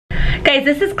Guys,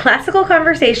 this is Classical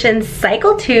Conversations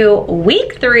Cycle 2,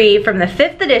 Week 3 from the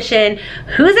 5th edition.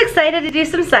 Who's excited to do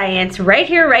some science right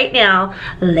here, right now?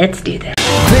 Let's do this.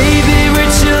 Baby,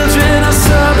 we're children of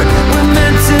summer, we're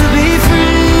meant to be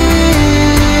free.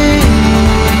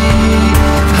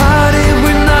 Hearted,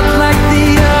 we're not like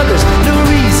the others, no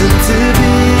reason to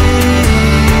be.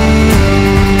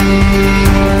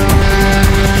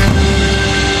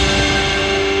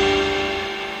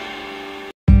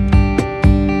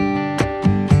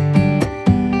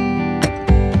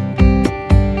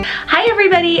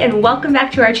 And welcome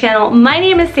back to our channel. My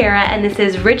name is Sarah and this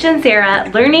is Rich and Sarah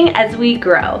Learning as We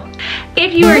Grow.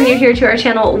 If you are new here to our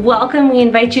channel, welcome. We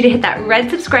invite you to hit that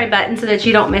red subscribe button so that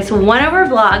you don't miss one of our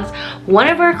vlogs, one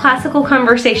of our Classical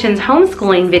Conversations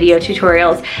homeschooling video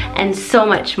tutorials, and so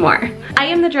much more. I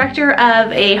am the director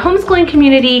of a homeschooling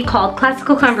community called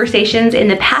Classical Conversations in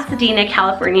the Pasadena,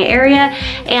 California area,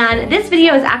 and this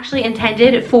video is actually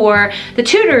intended for the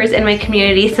tutors in my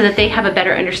community so that they have a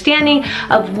better understanding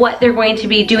of what they're going to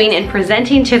be doing and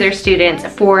presenting to their students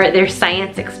for their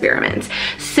science experiments.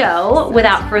 So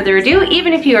without further ado,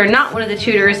 even if you are not one of the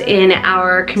tutors in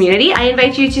our community, I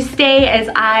invite you to stay as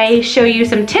I show you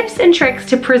some tips and tricks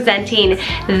to presenting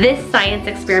this science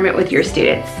experiment with your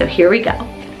students. So here we go.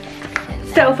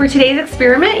 So for today's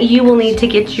experiment, you will need to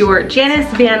get your Janice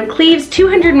Van Cleve's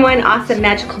 201 Awesome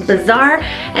Magical Bizarre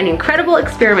and Incredible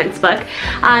Experiments book.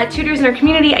 Tutors in our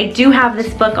community, I do have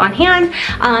this book on hand,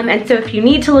 and so if you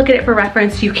need to look at it for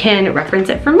reference, you can reference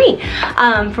it from me,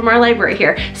 from our library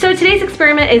here. So today's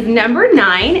experiment is number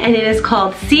 9, and it is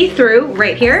called See Through,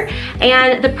 right here.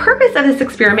 And the purpose of this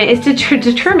experiment is to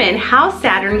determine how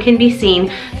Saturn can be seen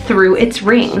through its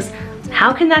rings.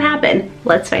 How can that happen?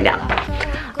 Let's find out.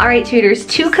 Alright tutors,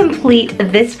 to complete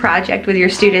this project with your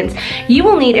students, you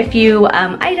will need a few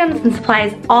items and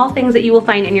supplies, all things that you will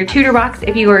find in your tutor box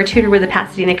if you are a tutor with the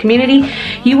Pasadena community.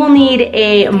 You will need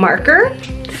a marker,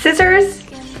 scissors,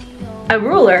 a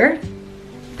ruler,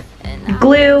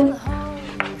 glue,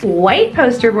 white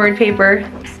poster board paper,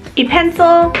 a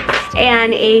pencil,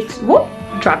 and a, whoop,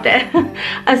 dropped it,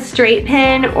 a straight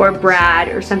pen or brad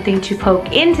or something to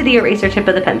poke into the eraser tip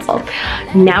of the pencil.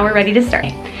 Now we're ready to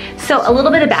start. So a little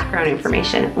bit of background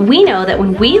information. We know that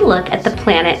when we look at the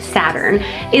planet Saturn,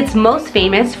 it's most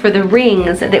famous for the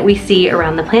rings that we see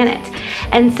around the planet.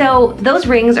 And so those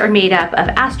rings are made up of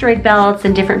asteroid belts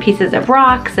and different pieces of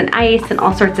rocks and ice and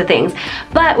all sorts of things.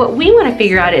 But what we want to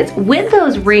figure out is, with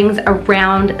those rings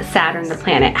around Saturn, the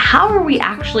planet, how are we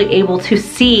actually able to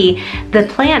see the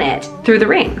planet through the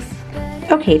rings?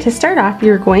 Okay, to start off,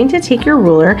 you're going to take your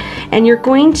ruler and you're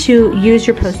going to use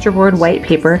your poster board white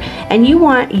paper, and you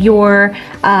want your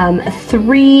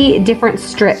 3 different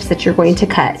strips that you're going to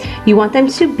cut. You want them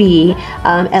to be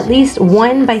at least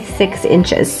 1 by 6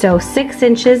 inches. So 6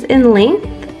 inches in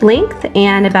length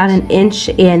and about 1 inch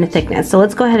in thickness. So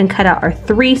let's go ahead and cut out our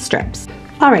 3 strips.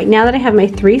 All right, now that I have my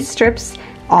 3 strips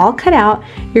all cut out,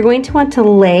 you're going to want to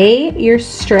lay your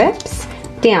strips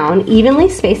down, evenly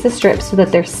space the strips so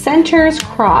that their centers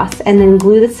cross, and then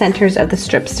glue the centers of the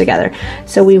strips together.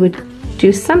 So we would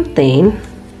do something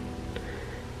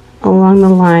along the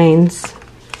lines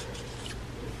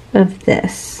of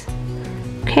this.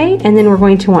 Okay, and then we're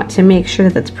going to want to make sure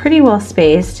that that's pretty well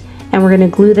spaced, and we're going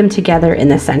to glue them together in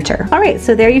the center. All right,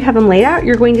 so there you have them laid out.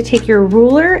 You're going to take your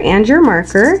ruler and your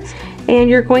marker, and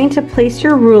you're going to place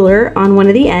your ruler on one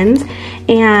of the ends,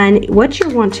 and what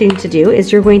you're wanting to do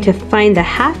is you're going to find the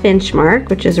 1/2 inch mark,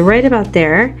 which is right about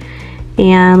there,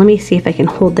 and let me see if I can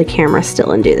hold the camera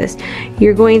still and do this.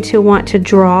 You're going to want to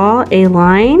draw a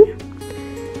line,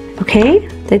 okay,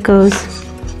 that goes,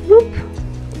 whoop,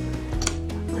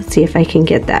 let's see if I can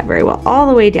get that very well, all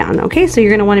the way down. Okay, so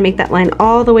you're going to want to make that line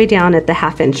all the way down at the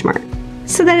 1/2 inch mark,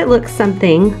 so that it looks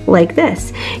something like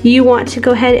this. You want to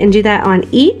go ahead and do that on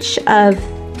each of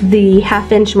the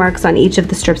 1/2 inch marks on each of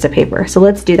the strips of paper. So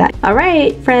let's do that. All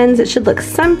right, friends, it should look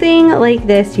something like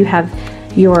this. You have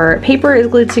your paper is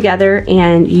glued together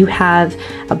and you have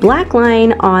a black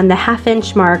line on the 1/2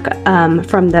 inch mark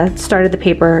from the start of the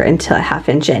paper until a 1/2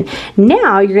 inch in.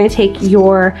 Now you're going to take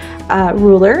your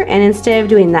ruler, and instead of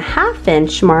doing the 1/2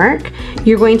 inch mark,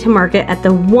 you're going to mark it at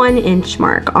the 1 inch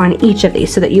mark on each of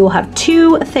these, so that you will have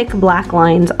 2 thick black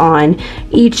lines on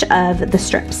each of the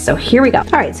strips. So here we go.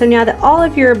 All right, so now that all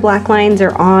of your black lines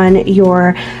are on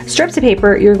your strips of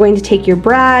paper, you're going to take your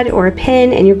brad or a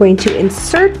pen and you're going to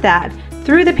insert that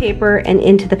through the paper and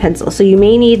into the pencil. So you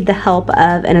may need the help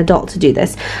of an adult to do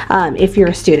this if you're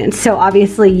a student. So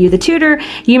obviously you, the tutor,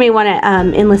 you may want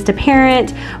to enlist a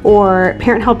parent or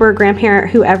parent helper,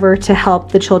 grandparent, whoever to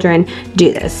help the children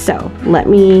do this. So let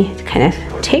me kind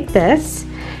of take this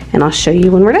and I'll show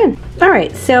you when we're done. All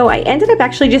right, so I ended up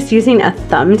actually just using a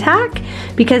thumbtack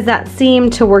because that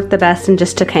seemed to work the best and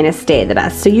just to kind of stay the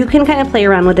best. So you can kind of play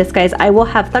around with this, guys. I will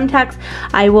have thumbtacks,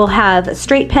 I will have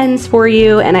straight pens for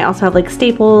you, and I also have like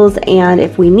staples, and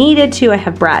if we needed to, I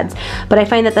have brads. But I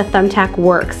find that the thumbtack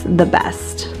works the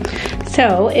best.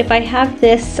 So if I have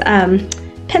this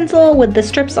pencil with the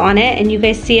strips on it, and you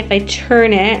guys see if I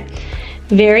turn it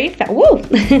very fast, whoa!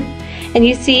 And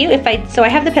you see so I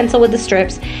have the pencil with the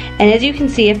strips, and as you can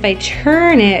see, if I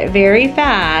turn it very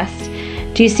fast,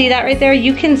 do you see that right there?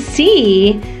 You can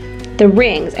see the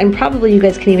rings, and probably you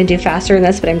guys can even do faster than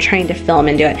this, but I'm trying to film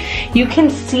and do it. You can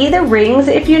see the rings,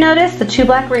 if you notice, the two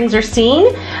black rings are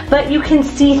seen, but you can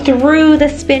see through the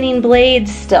spinning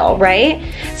blades still, right?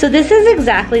 So this is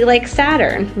exactly like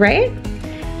Saturn, right?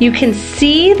 You can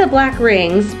see the black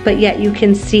rings, but yet you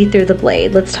can see through the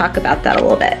blade. Let's talk about that a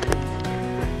little bit.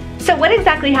 So what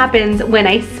exactly happens when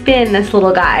I spin this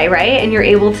little guy, right? And you're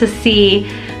able to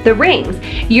see the rings.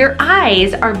 Your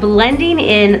eyes are blending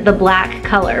in the black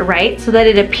color, right? So that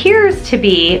it appears to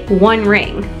be one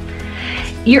ring.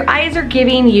 Your eyes are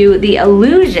giving you the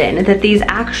illusion that these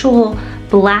actual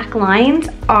black lines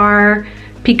are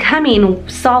becoming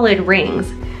solid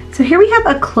rings. So here we have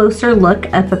a closer look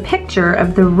at the picture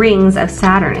of the rings of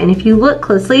Saturn. And if you look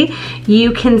closely,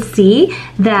 you can see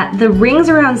that the rings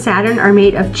around Saturn are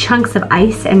made of chunks of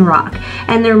ice and rock.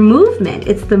 And their movement,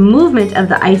 it's the movement of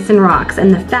the ice and rocks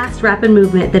and the fast, rapid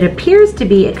movement that appears to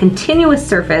be a continuous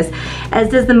surface, as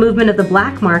does the movement of the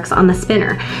black marks on the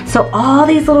spinner. So all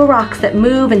these little rocks that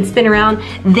move and spin around,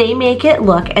 they make it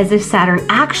look as if Saturn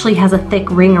actually has a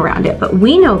thick ring around it. But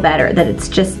we know better that it's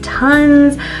just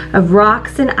tons of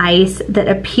rocks and ice that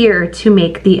appear to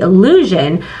make the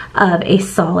illusion of a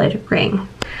solid ring.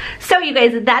 So you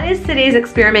guys, that is today's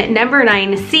experiment number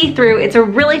 9, see-through. It's a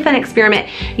really fun experiment.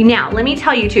 Now, let me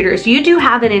tell you, tutors, you do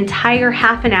have an entire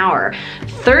half an hour,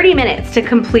 30 minutes to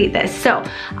complete this. So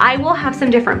I will have some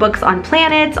different books on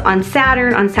planets, on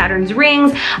Saturn's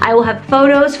rings. I will have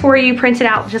photos for you printed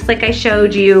out, just like I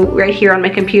showed you right here on my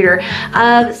computer,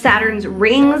 of Saturn's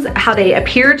rings, how they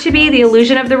appear to be, the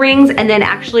illusion of the rings, and then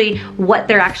actually what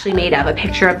they're actually made of, a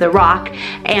picture of the rock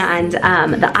and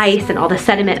the ice and all the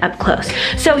sediment up close.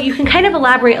 So you can kind of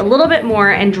elaborate a little bit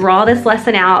more and draw this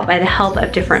lesson out by the help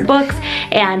of different books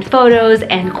and photos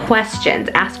and questions.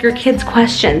 Ask your kids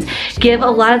questions. Give a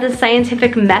lot of the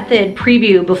scientific method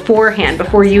preview beforehand,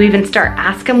 before you even start.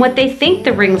 Ask them what they think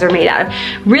the rings are made out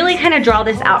of. Really kind of draw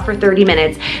this out for 30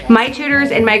 minutes. My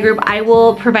tutors in my group, I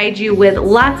will provide you with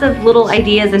lots of little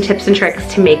ideas and tips and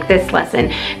tricks to make this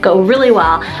lesson go really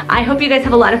well. I hope you guys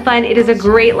have a lot of fun. It is a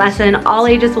great lesson. All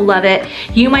ages will love it.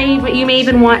 You may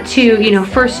even want to,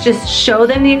 first just show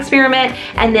them the experiment,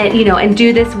 and then, and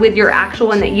do this with your actual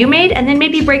one that you made, and then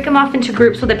maybe break them off into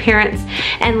groups with the parents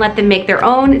and let them make their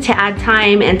own to add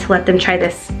time and to let them try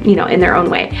this, in their own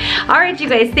way. All right, you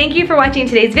guys, thank you for watching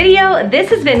today's video. This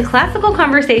has been Classical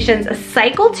Conversations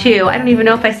Cycle 2. I don't even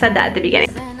know if I said that at the beginning.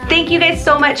 Thank you guys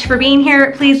so much for being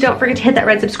here. Please don't forget to hit that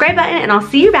red subscribe button, and I'll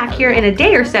see you back here in a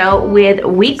day or so with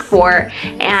week 4,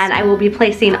 and I will be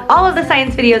placing all of the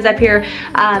science videos up here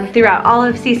throughout all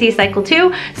of CC Cycle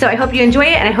 2. So I hope you enjoy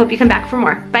it, and I hope you come back for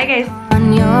more. Bye, guys.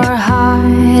 On your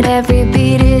heart, every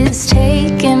beat is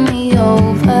taking me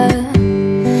over.